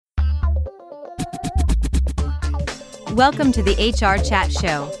Welcome to the HR Chat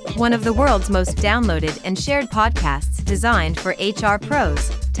Show, one of the world's most downloaded and shared podcasts designed for HR pros,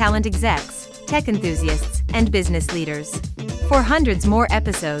 talent execs, tech enthusiasts, and business leaders. For hundreds more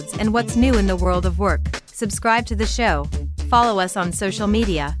episodes and what's new in the world of work, subscribe to the show, follow us on social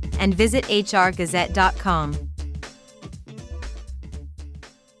media, and visit hrgazette.com.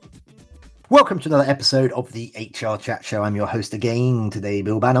 Welcome to another episode of the HR Chat Show. I'm your host again today,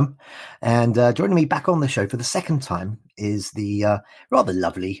 Bill Banham. And joining me back on the show for the second time is the rather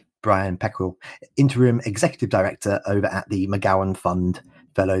lovely Brian Peckrill, Interim Executive Director over at the McGowan Fund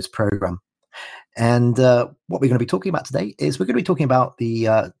Fellows Program. And what we're going to be talking about today is we're going to be talking about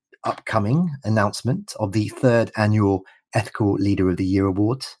the upcoming announcement of the third annual Ethical Leader of the Year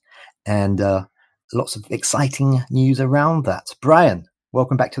Awards and lots of exciting news around that. Brian,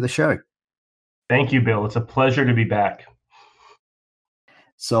 welcome back to the show. Thank you, Bill. It's a pleasure to be back.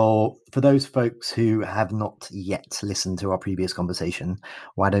 So for those folks who have not yet listened to our previous conversation,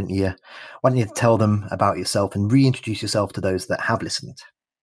 why don't you tell them about yourself and reintroduce yourself to those that have listened?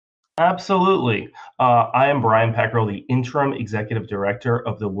 Absolutely. I am Brian Peckrill, the Interim Executive Director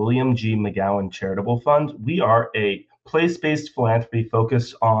of the William G. McGowan Charitable Fund. We are a place-based philanthropy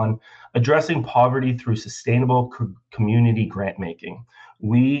focused on addressing poverty through sustainable community grant making.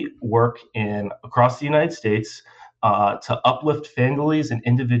 We work across the United States to uplift families and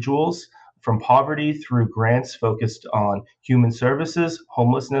individuals from poverty through grants focused on human services,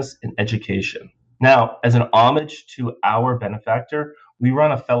 homelessness, and education. Now, as an homage to our benefactor, we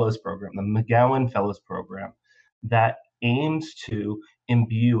run a fellows program, the McGowan Fellows Program, that aims to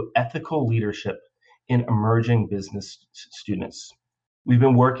imbue ethical leadership in emerging business students. We've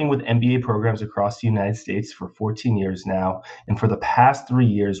been working with MBA programs across the United States for 14 years now, and for the past 3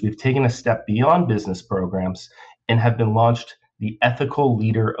 years, we've taken a step beyond business programs and have been launched the Ethical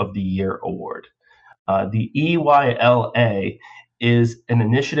Leader of the Year Award. The EYLA is an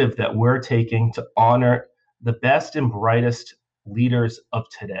initiative that we're taking to honor the best and brightest leaders of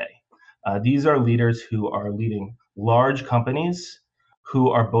today. These are leaders who are leading large companies who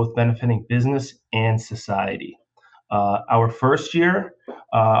are both benefiting business and society. Our first year,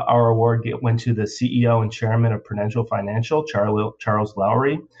 our award went to the CEO and Chairman of Prudential Financial, Charles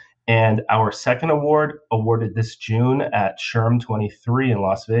Lowry. And our second award, awarded this June at SHRM 23 in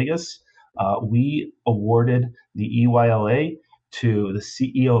Las Vegas, we awarded the EYLA to the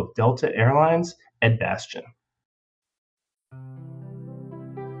CEO of Delta Airlines, Ed Bastian.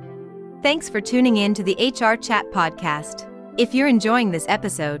 Thanks for tuning in to the HR Chat Podcast. If you're enjoying this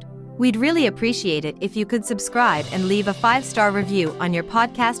episode, we'd really appreciate it if you could subscribe and leave a 5-star review on your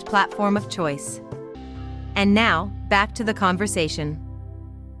podcast platform of choice. And now, back to the conversation.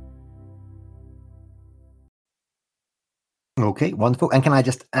 Okay, wonderful. And can I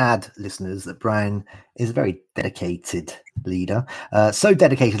just add, listeners, that Brian is a very dedicated leader. So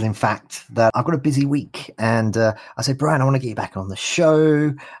dedicated, in fact, that I've got a busy week. And I said, Brian, I want to get you back on the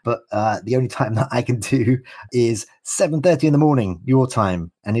show. But the only time that I can do is 7:30 in the morning, your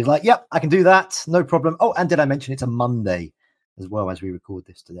time. And he's like, yep, I can do that. No problem. Oh, and did I mention it's a Monday as well as we record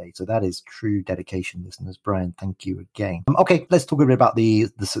this today? So that is true dedication, listeners. Brian, thank you again. Okay, let's talk a bit about the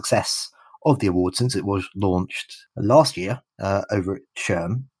success of the award since it was launched last year over at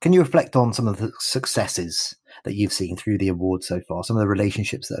SHRM. Can you reflect on some of the successes that you've seen through the award so far, some of the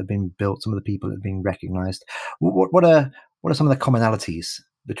relationships that have been built, some of the people that have been recognized? What are some of the commonalities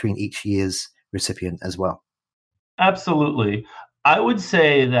between each year's recipient as well? Absolutely. I would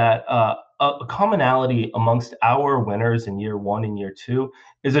say that a commonality amongst our winners in year one and year two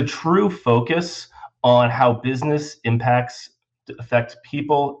is a true focus on how business affect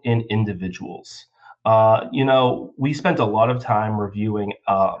people and individuals. We spent a lot of time reviewing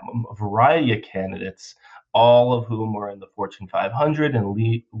a variety of candidates, all of whom are in the Fortune 500 and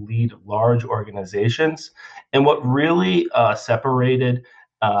lead large organizations. And what really separated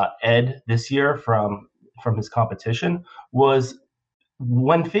Ed this year from his competition was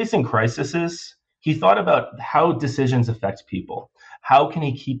when facing crises, he thought about how decisions affect people. How can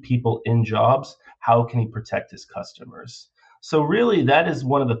he keep people in jobs? How can he protect his customers? So really, that is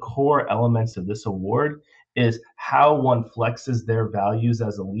one of the core elements of this award, is how one flexes their values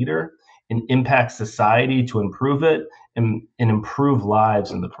as a leader and impacts society to improve it and improve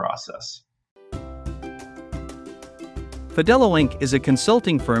lives in the process. Fidello Inc. is a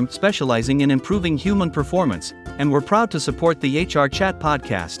consulting firm specializing in improving human performance, and we're proud to support the HR Chat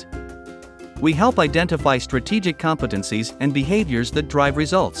podcast. We help identify strategic competencies and behaviors that drive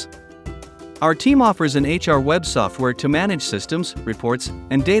results. Our team offers an HR web software to manage systems, reports,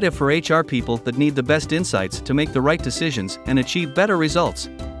 and data for HR people that need the best insights to make the right decisions and achieve better results.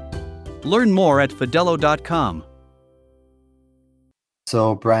 Learn more at fidello.com.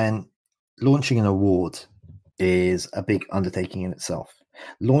 So, Brian, launching an award is a big undertaking in itself.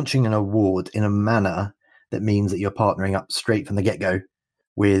 Launching an award in a manner that means that you're partnering up straight from the get-go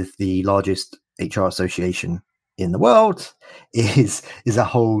with the largest HR association in the world is a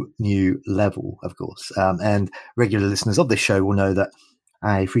whole new level, of course. And regular listeners of this show will know that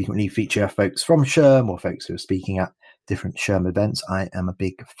I frequently feature folks from SHRM or folks who are speaking at different SHRM events. I am a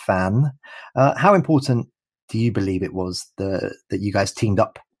big fan. How important do you believe it was that you guys teamed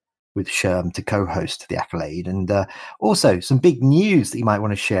up with SHRM to co-host the Accolade? And also some big news that you might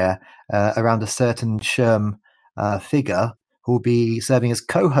want to share around a certain SHRM figure who will be serving as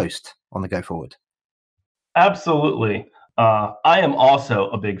co-host on the go forward. Absolutely. I am also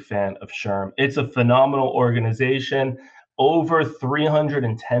a big fan of SHRM. It's a phenomenal organization, over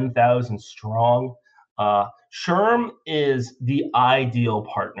 310,000 strong. SHRM is the ideal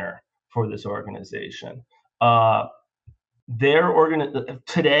partner for this organization.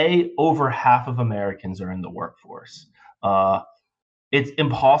 Today, over half of Americans are in the workforce. It's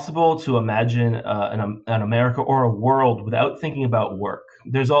impossible to imagine an America or a world without thinking about work.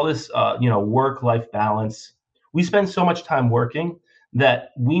 There's all this, work-life balance. We spend so much time working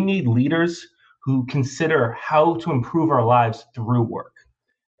that we need leaders who consider how to improve our lives through work.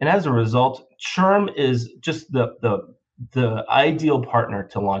 And as a result, SHRM is just the ideal partner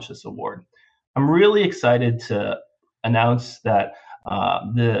to launch this award. I'm really excited to announce that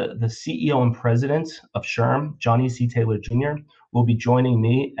the CEO and president of SHRM, Johnny C. Taylor Jr., will be joining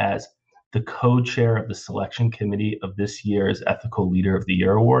me as the co-chair of the selection committee of this year's Ethical Leader of the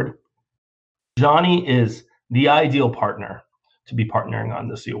Year Award. Johnny is the ideal partner to be partnering on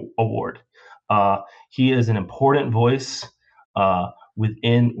this award. He is an important voice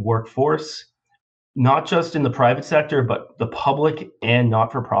within workforce, not just in the private sector, but the public and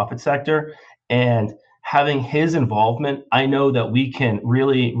not-for-profit sector. And having his involvement, I know that we can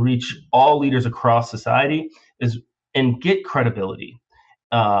really reach all leaders across society and get credibility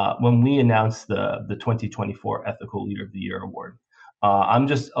when we announce the 2024 Ethical Leader of the Year Award. I'm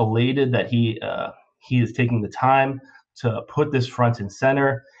just elated that he is taking the time to put this front and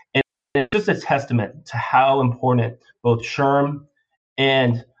center. And it's just a testament to how important both SHRM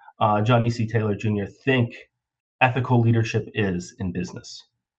and Johnny C. Taylor Jr. think ethical leadership is in business.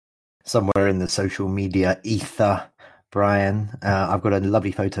 Somewhere in the social media ether, Brian, I've got a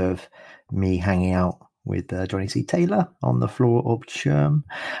lovely photo of me hanging out with Johnny C. Taylor on the floor of SHRM.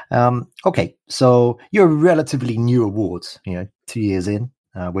 Okay, so you're a relatively new award, 2 years in.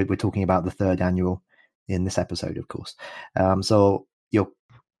 We're talking about the third annual in this episode, of course. So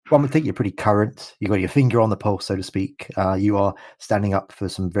one would think you're pretty current. You've got your finger on the pulse, so to speak. You are standing up for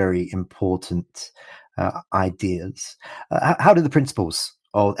some very important ideas. How do the principles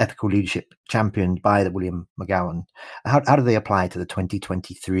of ethical leadership championed by the William McGowan, how do they apply to the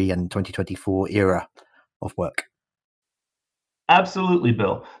 2023 and 2024 era of work? Absolutely,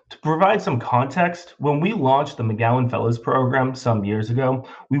 Bill. To provide some context, when we launched the McGowan Fellows Program some years ago,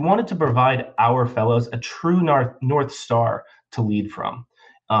 we wanted to provide our fellows a true North Star to lead from.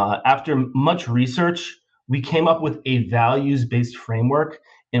 After much research, we came up with a values-based framework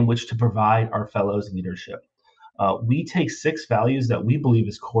in which to provide our fellows leadership. We take 6 values that we believe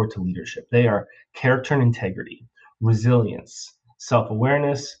is core to leadership. They are character and integrity, resilience,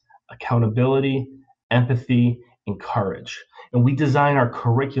 self-awareness, accountability, empathy, and courage. And we design our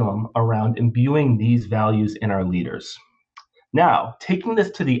curriculum around imbuing these values in our leaders. Now, taking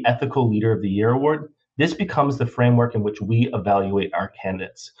this to the Ethical Leader of the Year Award, this becomes the framework in which we evaluate our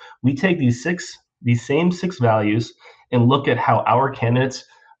candidates. We take these same 6 values and look at how our candidates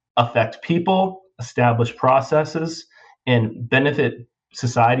affect people, establish processes, and benefit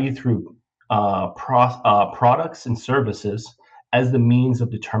society through products and services as the means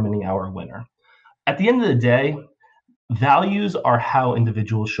of determining our winner. At the end of the day, values are how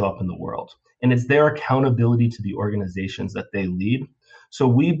individuals show up in the world, and it's their accountability to the organizations that they lead. So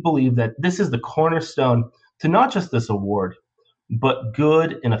we believe that this is the cornerstone to not just this award, but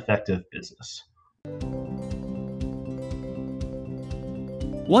good and effective business.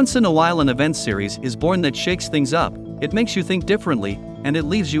 Once in a while, an event series is born that shakes things up, it makes you think differently, and it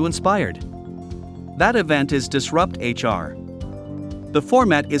leaves you inspired. That event is Disrupt HR. The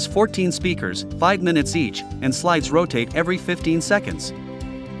format is 14 speakers, 5 minutes each, and slides rotate every 15 seconds.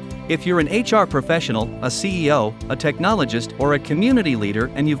 If you're an HR professional, a CEO, a technologist, or a community leader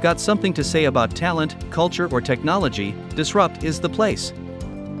and you've got something to say about talent, culture, or technology, Disrupt is the place.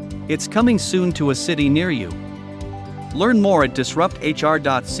 It's coming soon to a city near you. Learn more at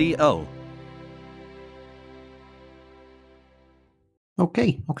disrupthr.co.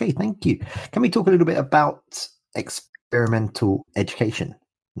 Okay, thank you. Can we talk a little bit about experimental education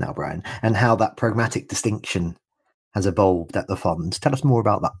now, Brian, and how that pragmatic distinction has evolved at the fund. Tell us more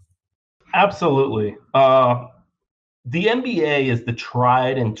about that. Absolutely. The MBA is the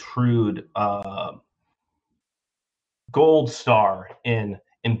tried and true gold star in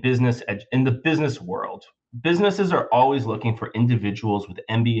the business world. Businesses are always looking for individuals with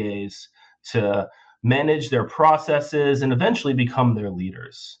MBAs to manage their processes and eventually become their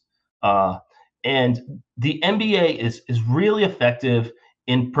leaders. And the MBA is really effective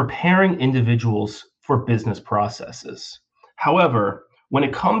in preparing individuals for business processes. However, when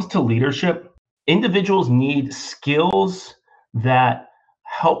it comes to leadership, individuals need skills that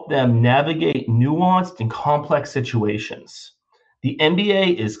help them navigate nuanced and complex situations. The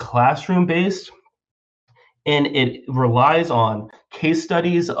MBA is classroom-based, and it relies on case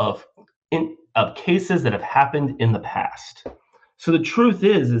studies of cases that have happened in the past. So the truth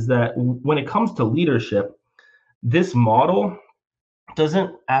is that when it comes to leadership, this model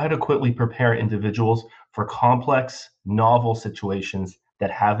doesn't adequately prepare individuals for complex, novel situations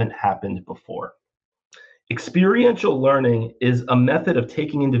that haven't happened before. Experiential learning is a method of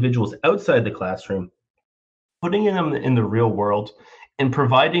taking individuals outside the classroom, putting them in the real world, and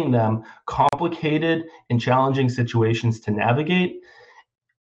providing them complicated and challenging situations to navigate,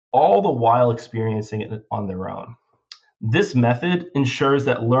 all the while experiencing it on their own. This method ensures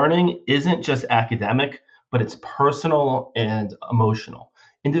that learning isn't just academic, but it's personal and emotional.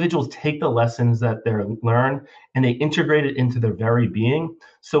 Individuals take the lessons that they learn and they integrate it into their very being.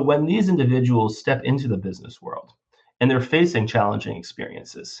 So when these individuals step into the business world and they're facing challenging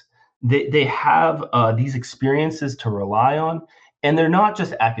experiences, they have these experiences to rely on, and they're not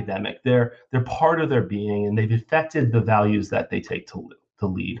just academic. They're part of their being, and they've affected the values that they take to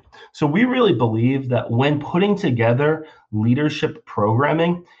lead. So we really believe that when putting together leadership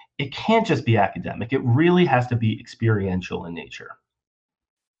programming, it can't just be academic. It really has to be experiential in nature.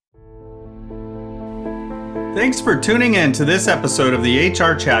 Thanks for tuning in to this episode of the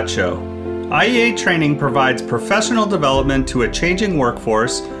HR Chat Show. IEA training provides professional development to a changing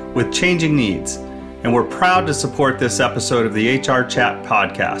workforce with changing needs, and we're proud to support this episode of the HR Chat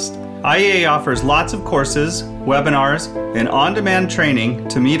podcast. IEA offers lots of courses, webinars, and on-demand training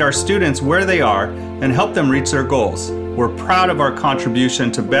to meet our students where they are and help them reach their goals. We're proud of our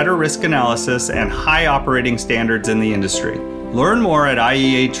contribution to better risk analysis and high operating standards in the industry. Learn more at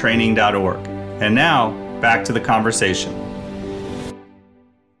ieatraining.org. And now, back to the conversation.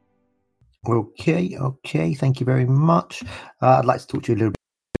 Okay. Thank you very much. I'd like to talk to you a little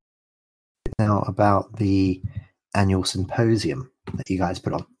bit now about the annual symposium that you guys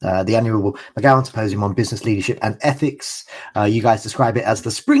put on. The annual McGowan Symposium on Business Leadership and Ethics. You guys describe it as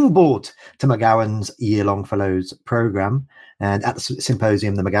the springboard to McGowan's year-long fellows program. And at the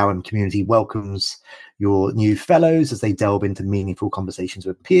symposium, the McGowan community welcomes your new fellows as they delve into meaningful conversations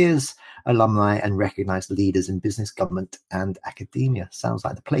with peers, alumni, and recognized leaders in business, government, and academia. Sounds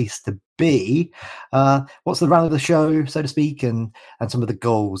like the place to be. What's the run of the show, so to speak, and some of the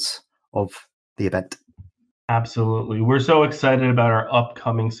goals of the event? Absolutely. We're so excited about our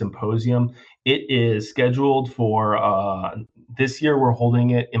upcoming symposium. It is scheduled for this year. We're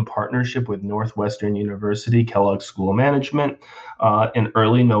holding it in partnership with Northwestern University Kellogg School of Management in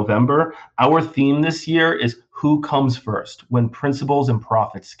early November. Our theme this year is Who Comes First When Principles and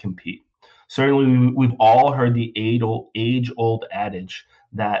Profits Compete. Certainly, we've all heard the age-old adage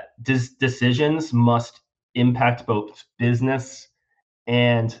that decisions must impact both business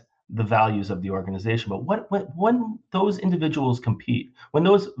and the values of the organization. But when those individuals compete, when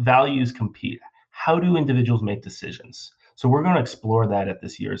those values compete, how do individuals make decisions? So we're going to explore that at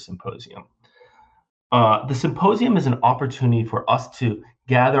this year's symposium. The symposium is an opportunity for us to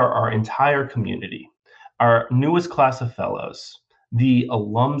gather our entire community, our newest class of fellows, the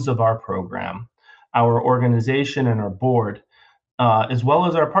alums of our program, our organization and our board, as well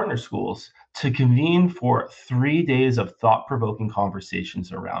as our partner schools, to convene for 3 days of thought-provoking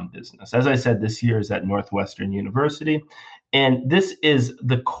conversations around business. As I said, this year is at Northwestern University, and this is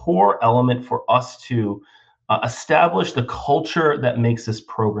the core element for us to establish the culture that makes this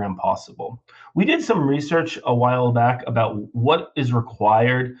program possible. We did some research a while back about what is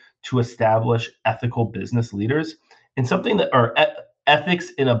required to establish ethical business leaders and something that are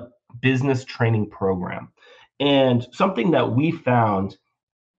ethics in a business training program. And something that we found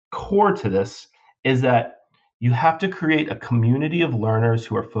core to this is that you have to create a community of learners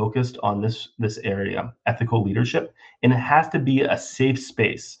who are focused on this area, ethical leadership, and it has to be a safe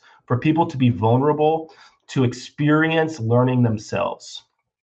space for people to be vulnerable, to experience learning themselves.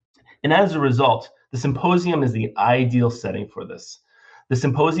 And as a result, the symposium is the ideal setting for this. The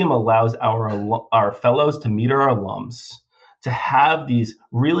symposium allows our fellows to meet our alums, to have these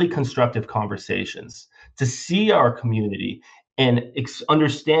really constructive conversations, to see our community and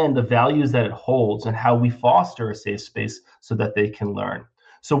understand the values that it holds and how we foster a safe space so that they can learn.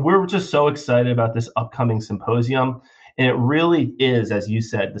 So we're just so excited about this upcoming symposium. And it really is, as you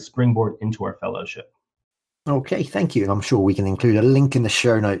said, the springboard into our fellowship. Okay, thank you. And I'm sure we can include a link in the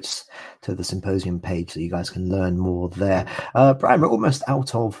show notes to the symposium page so you guys can learn more there. Brian, we're almost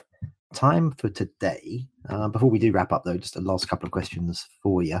out of time for today. Before we do wrap up, though, just a last couple of questions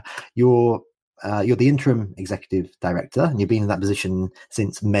for you. You're the interim executive director, and you've been in that position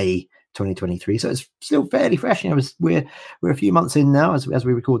since May 2023, so it's still fairly fresh. We're a few months in now as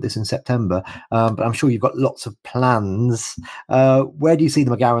we record this in September, but I'm sure you've got lots of plans. Where do you see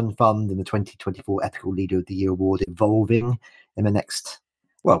the McGowan Fund and the 2024 Ethical Leader of the Year award evolving in the next,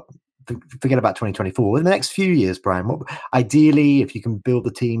 well, forget about 2024, in the next few years, Brian? Ideally, if you can build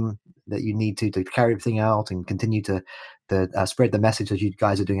the team that you need to carry everything out and continue to spread the message, as you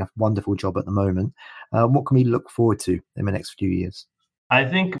guys are doing a wonderful job at the moment, what can we look forward to in the next few years? I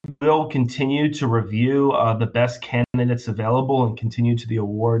think we'll continue to review the best candidates available and continue to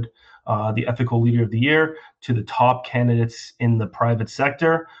award the Ethical Leader of the Year to the top candidates in the private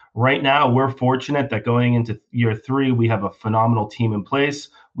sector. Right now, we're fortunate that going into year 3, we have a phenomenal team in place.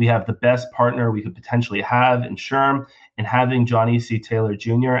 We have the best partner we could potentially have in SHRM, and having Johnny C. Taylor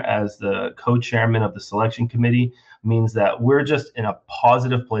Jr. as the co-chairman of the selection committee means that we're just in a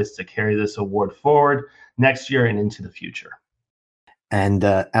positive place to carry this award forward next year and into the future. And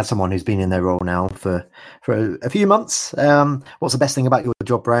as someone who's been in their role now for a few months, what's the best thing about your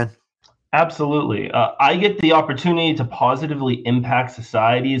job, Brian? Absolutely. I get the opportunity to positively impact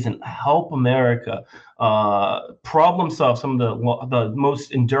societies and help America problem solve some of the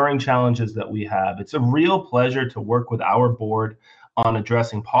most enduring challenges that we have. It's a real pleasure to work with our board on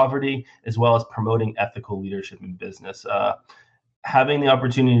addressing poverty as well as promoting ethical leadership in business. Having the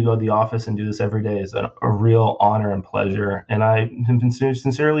opportunity to go to the office and do this every day is a real honor and pleasure, and I have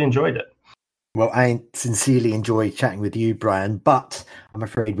sincerely enjoyed it. Well, I sincerely enjoy chatting with you, Brian, but I'm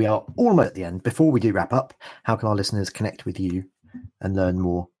afraid we are almost at the end. Before we do wrap up, how can our listeners connect with you and learn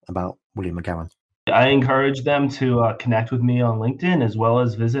more about William McGowan? I encourage them to connect with me on LinkedIn, as well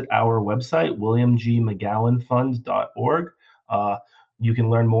as visit our website, williamgmcgowanfund.org. You can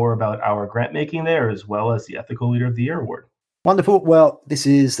learn more about our grant making there, as well as the Ethical Leader of the Year Award. Wonderful. Well, this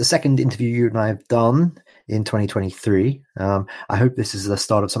is the second interview you and I have done in 2023. I hope this is the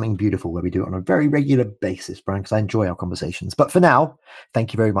start of something beautiful where we do it on a very regular basis, Brian, because I enjoy our conversations. But for now,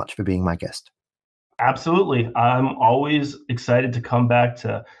 thank you very much for being my guest. Absolutely. I'm always excited to come back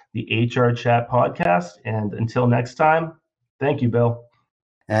to the HR Chat podcast. And until next time, thank you, Bill.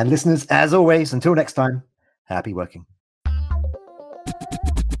 And listeners, as always, until next time, happy working.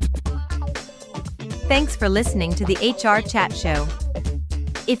 Thanks for listening to the HR Chat Show.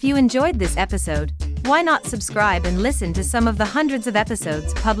 If you enjoyed this episode, why not subscribe and listen to some of the hundreds of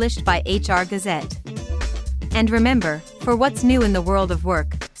episodes published by HR Gazette? And remember, for what's new in the world of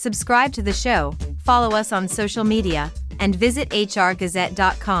work, subscribe to the show, follow us on social media, and visit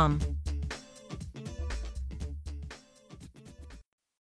hrgazette.com.